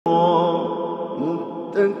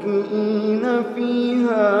متكئين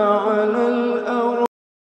فيها على الأرائك.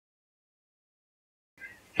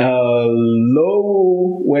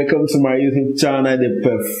 Hello, welcome to my YouTube channel, The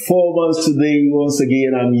Performance. Today, once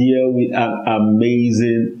again, I'm here with an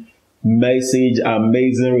amazing message,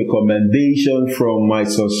 amazing recommendation from my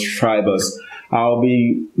subscribers. I'll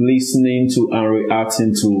be listening to and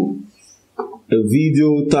reacting to a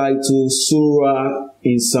video titled Surah Al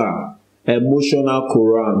Insan, Emotional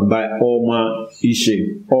Quran by Omar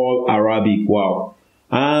Hisham, all Arabic. Wow.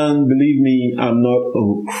 And believe me, I'm not a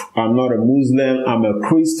Muslim, I'm a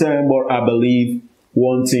Christian, but I believe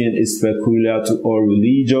one thing is peculiar to all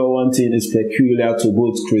religion, one thing is peculiar to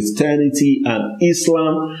both Christianity and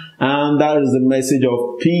Islam, and that is the message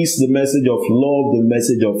of peace, the message of love, the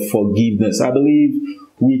message of forgiveness. I believe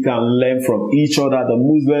we can learn from each other. The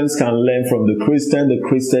Muslims can learn from the Christian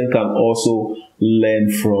can also learn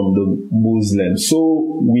from the Muslims,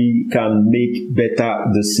 so we can make better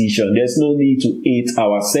decisions. There's no need to hate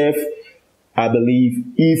ourselves. I believe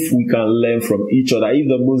if we can learn from each other, if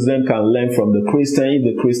the Muslim can learn from the Christian, if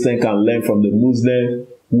the Christian can learn from the Muslim,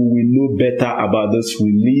 we will know better about this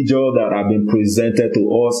religion that have been presented to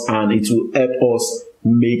us, and it will help us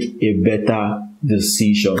make a better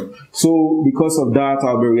decision. So because of that,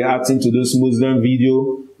 I'll be reacting to this Muslim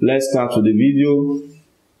video. Let's start with the video.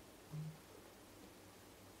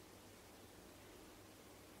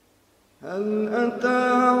 هل أتى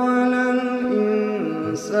على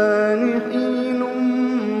الإنسان حين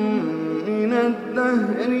من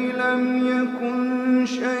الدهر لم يكن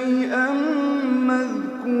شيئا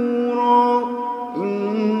مذكورا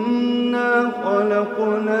إنا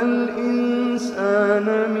خلقنا الإنسان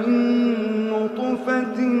من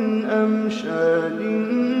نطفة أمشاج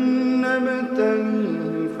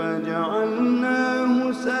نبتليه فجعلناه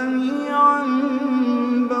سميعا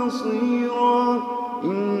بصيرا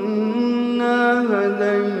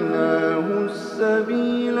هديناه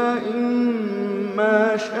السبيل إما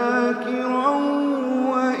شاكرا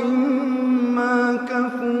وإما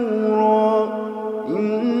كفورا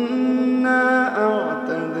إنا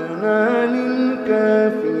أعتدنا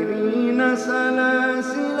للكافرين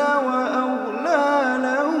سلاسل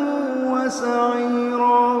وأغلالا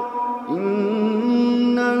وسعيرا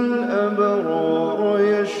إن الأبرار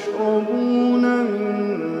يشربون من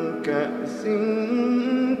كأس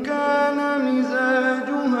كان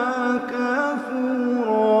مزاجها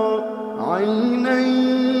كافورا عينا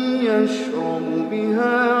يشرب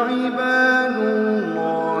بها عباد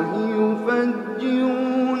الله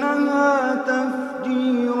يفجرونها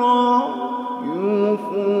تفجيرا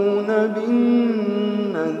يوفون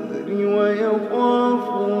بالنذر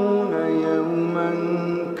ويخافون يوما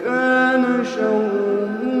كان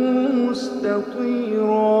شره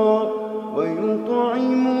مستطيرا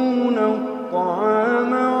ويطعمون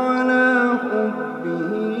الطعام على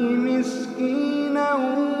حبه مسكينا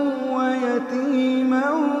ويتيما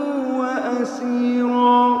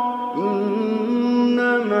وأسيرا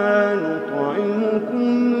إنما نطعمكم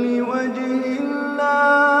لوجه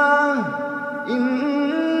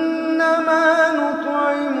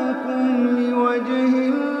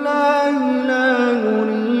الله لا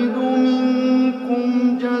نريد منكم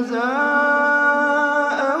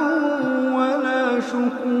جزاء ولا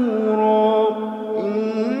شكورا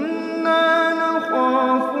إنا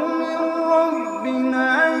نخاف من ربنا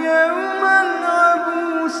يوما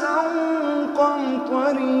عبوسا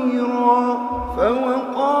قمطريرا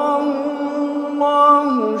فوقاهم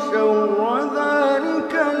الله شر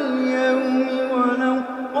ذلك اليوم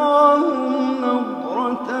ولقاهم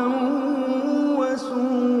نضرة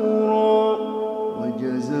وسرورا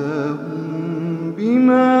وجزاهم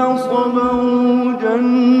بما صبروا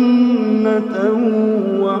جنة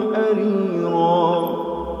وحريرا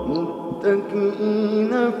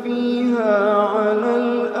متكئين فيها على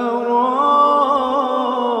الأرائك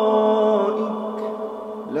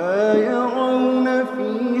لا يرون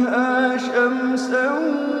فيها شمسا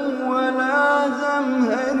ولا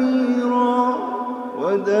زمهريرا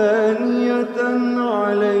ودانية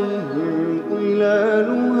عليهم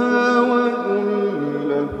ظلالها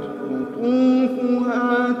وذللت قطوفها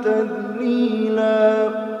تذليلا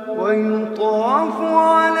ويطاف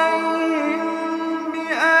عليهم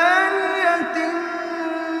بآنية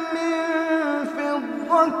من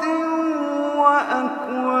فضة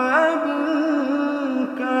وأكواب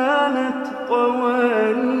كانت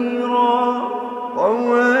قواريرا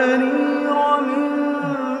من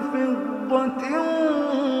فضة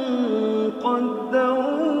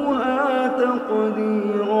قدروها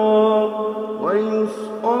تقديرا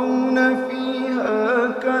ويسقون فيها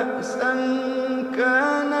كأسا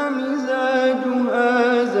كان مزاجها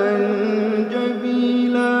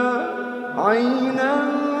زنجبيلا عينا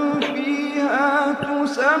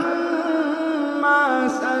يسمى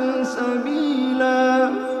سلسبيلا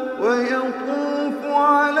ويطوف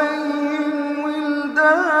عليهم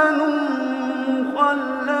ولدان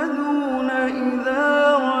مخلدون إذا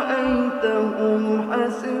رأيتهم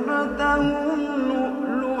حسبتهم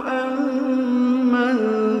لؤلؤا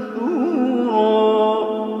منثورا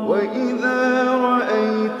وإذا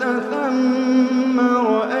رأيت ثم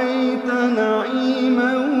رأيت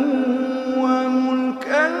نعيما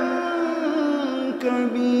وملكا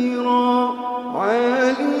كبيرا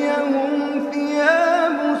عاليهم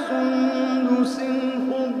ثياب سندس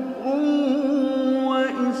خضر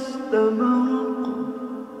واستبرق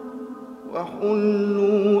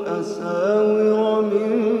وحلوا أساور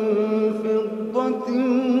من فضة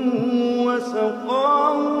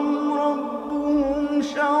وسقاهم ربهم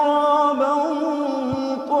شرابا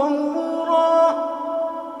طهورا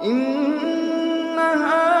إن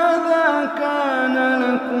هذا كان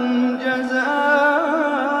لكم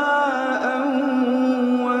جزاء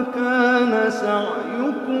وكان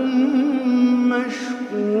سعيكم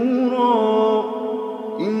مشكورا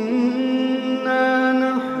إنا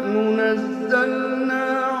نحن نزلنا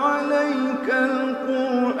عليك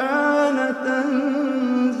القرآن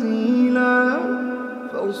تنزيلا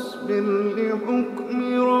فاصبر لحكم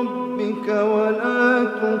ربك ولا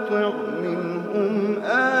تطع منهم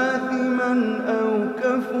آثما أو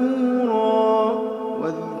كفورا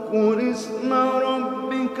واذكر اسم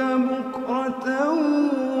ربك بكرة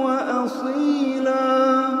وأصيلا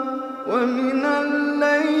ومن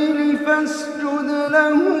الليل فاسجد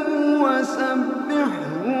له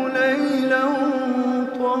وسبحه ليلا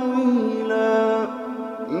طويلا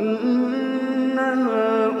إن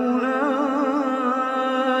هؤلاء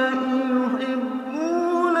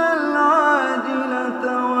يحبون العاجلة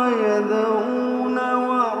ويذرون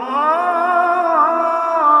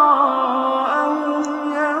وراءهم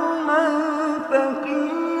يوما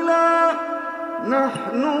ثقيلا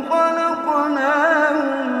نحن خلقناهم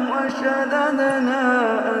وشددنا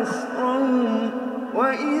أسرهم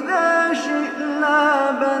وإذا شئنا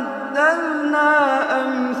بدلنا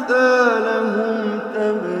أمثالهم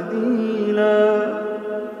تبديلا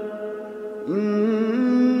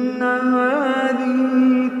إن هذه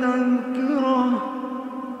تذكرة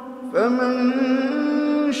فمن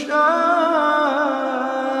شاء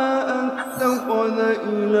اتخذ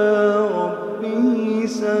إلى ربه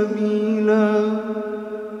سبيلا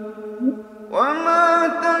وما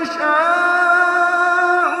تشاءون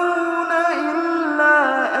إلا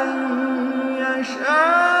أن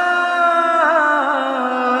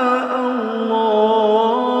يشاء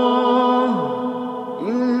الله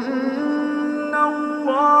إن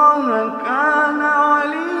الله كان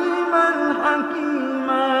عليما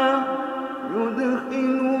حكيما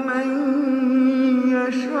يدخل من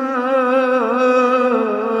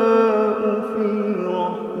يشاء في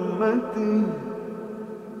رحمته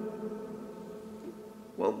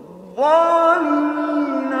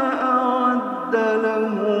والظالمين أعد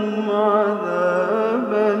لهم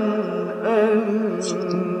عذابا أليما.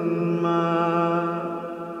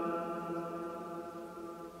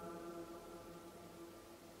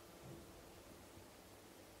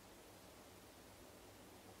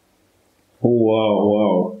 Wow,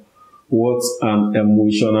 wow. What an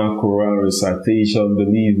emotional Quran recitation.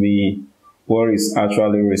 Believe me, what is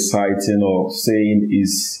actually reciting or saying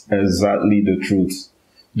is exactly the truth.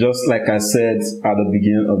 Just like I said at the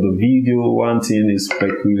beginning of the video, one thing is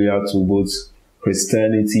peculiar to both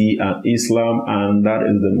Christianity and Islam, and that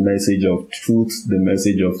is the message of truth, the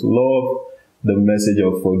message of love, the message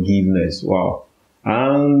of forgiveness. Wow.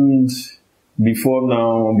 And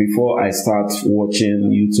before I start watching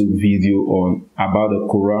YouTube video about the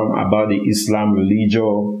Quran, about the Islam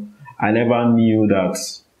religion, I never knew that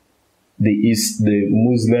the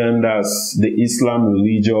Islam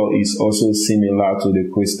religion is also similar to the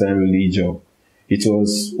Christian religion. It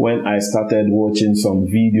was when I started watching some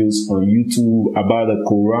videos on YouTube about the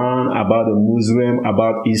Quran, about the Muslim,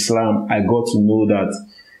 about Islam, I got to know that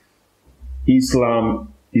Islam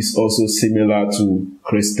is also similar to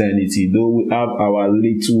Christianity, though we have our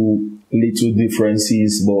little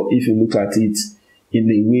differences. But if you look at it in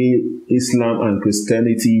the way, Islam and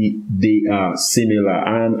Christianity, they are similar.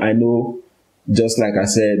 And I know, just like I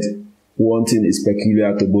said, one thing is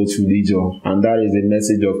peculiar to both religions, and that is the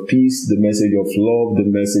message of peace, the message of love, the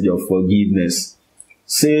message of forgiveness.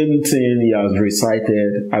 Same thing he has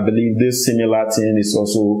recited. I believe this similar thing is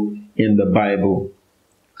also in the Bible.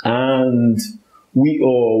 And we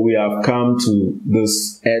have come to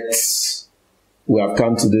this earth. We have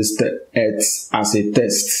come to this earth as a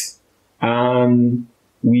test. And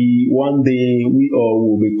one day we all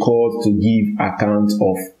will be called to give account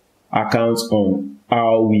of account on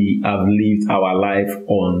how we have lived our life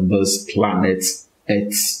on this planet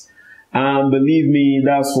Earth. And believe me,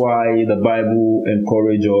 that's why the Bible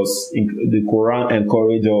encourages us, the Quran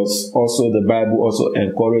encourages us, also the Bible also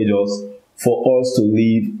encourages us for us to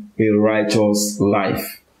live a righteous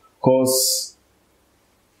life. Because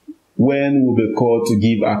when we'll be called to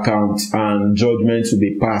give account and judgment will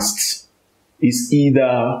be passed, it's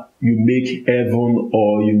either you make heaven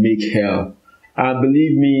or you make hell. And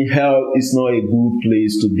believe me, hell is not a good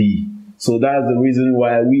place to be. So that's the reason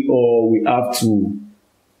why we have to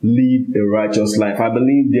live a righteous life. I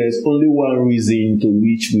believe there's only one reason to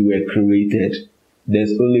which we were created.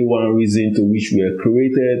 There's only one reason to which we were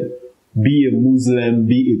created. Be a Muslim,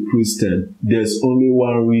 be a Christian. There's only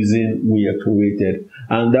one reason we are created.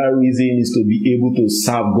 And that reason is to be able to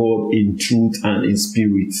serve God in truth and in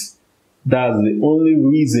spirit. That's the only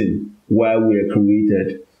reason why we are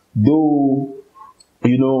created. Though,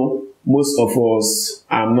 most of us,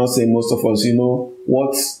 I'm not saying most of us,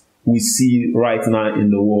 what we see right now in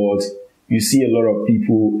the world, you see a lot of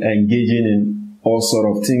people engaging in all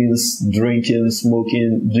sort of things, drinking,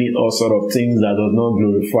 smoking, doing all sort of things that does not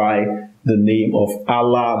glorify the name of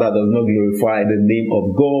Allah, that does not glorify the name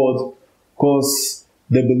of God, because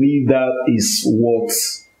they believe that is what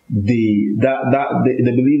they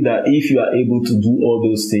believe that if you are able to do all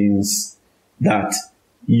those things, that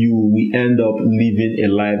you will end up living a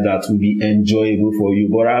life that will be enjoyable for you.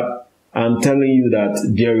 But I'm telling you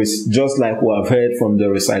that there is, just like we have heard from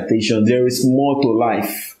the recitation, there is more to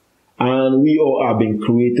life. And we all have been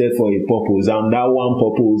created for a purpose. And that one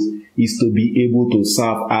purpose is to be able to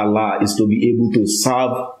serve Allah, is to be able to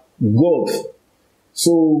serve God.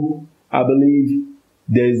 So I believe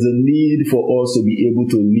there is a need for us to be able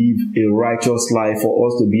to live a righteous life, for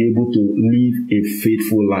us to be able to live a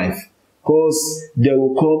faithful life. Because there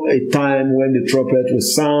will come a time when the trumpet will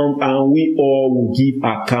sound and we all will give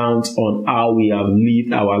account on how we have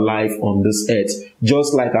lived our life on this earth.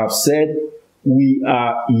 Just like I've said, we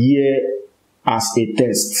are here as a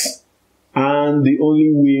test. And the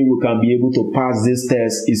only way we can be able to pass this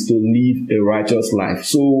test is to live a righteous life.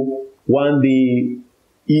 So one day,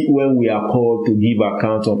 when we are called to give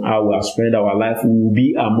account on how we have spent our life, we will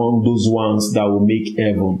be among those ones that will make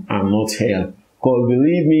heaven and not hell. Because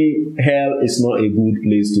believe me, hell is not a good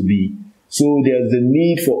place to be. So there's the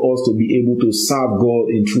need for us to be able to serve God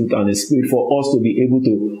in truth and in spirit, for us to be able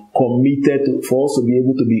to for us to be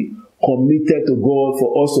able to be committed to God,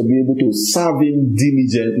 for us to be able to serve Him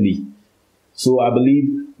diligently. So I believe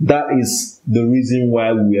that is the reason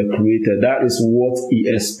why we were created. That is what He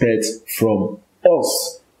expects from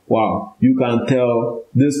us. Wow, you can tell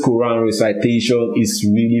this Quran recitation is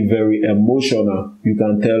really very emotional. You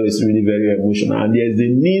can tell it's really very emotional. And there's the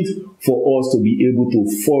need for us to be able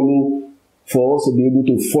to follow, for us to be able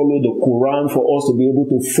to follow the Quran, for us to be able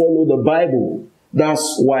to follow the Bible.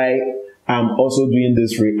 That's why I'm also doing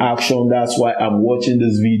this reaction. That's why I'm watching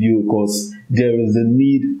this video, because there is a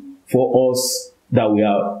need for us that we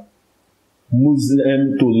are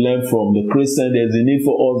Muslim to learn from the Christian. There's a need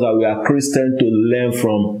for us that we are Christian to learn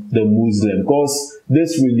from the Muslim, because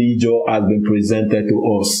this religion has been presented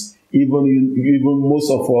to us. Even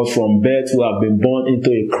most of us from birth who have been born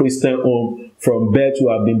into a Christian home, from birth who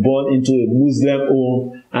have been born into a Muslim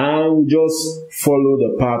home, and we just follow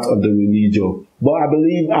the path of the religion. But I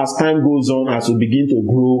believe as time goes on, as we begin to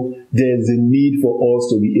grow, there's a need for us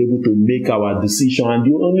to be able to make our decision. And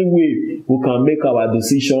the only way we can make our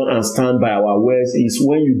decision and stand by our words is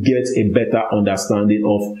when you get a better understanding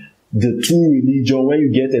of the true religion, when you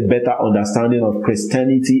get a better understanding of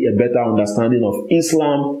Christianity, a better understanding of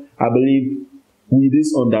Islam. I believe with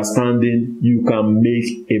this understanding, you can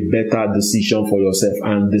make a better decision for yourself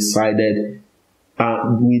and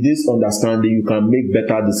with this understanding, you can make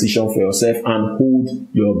better decisions for yourself and hold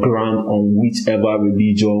your ground on whichever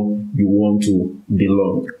religion you want to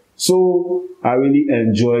belong. So I really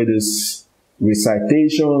enjoy this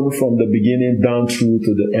recitation from the beginning down through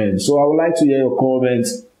to the end. So I would like to hear your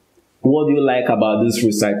comments. What do you like about this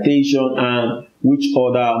recitation, and which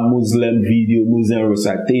other Muslim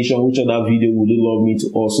recitation, which other video would you love me to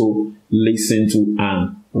also listen to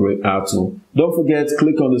and react to? Don't forget,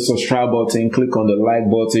 click on the subscribe button, click on the like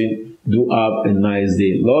button. Do have a nice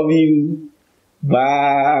day. Love you.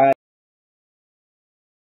 Bye.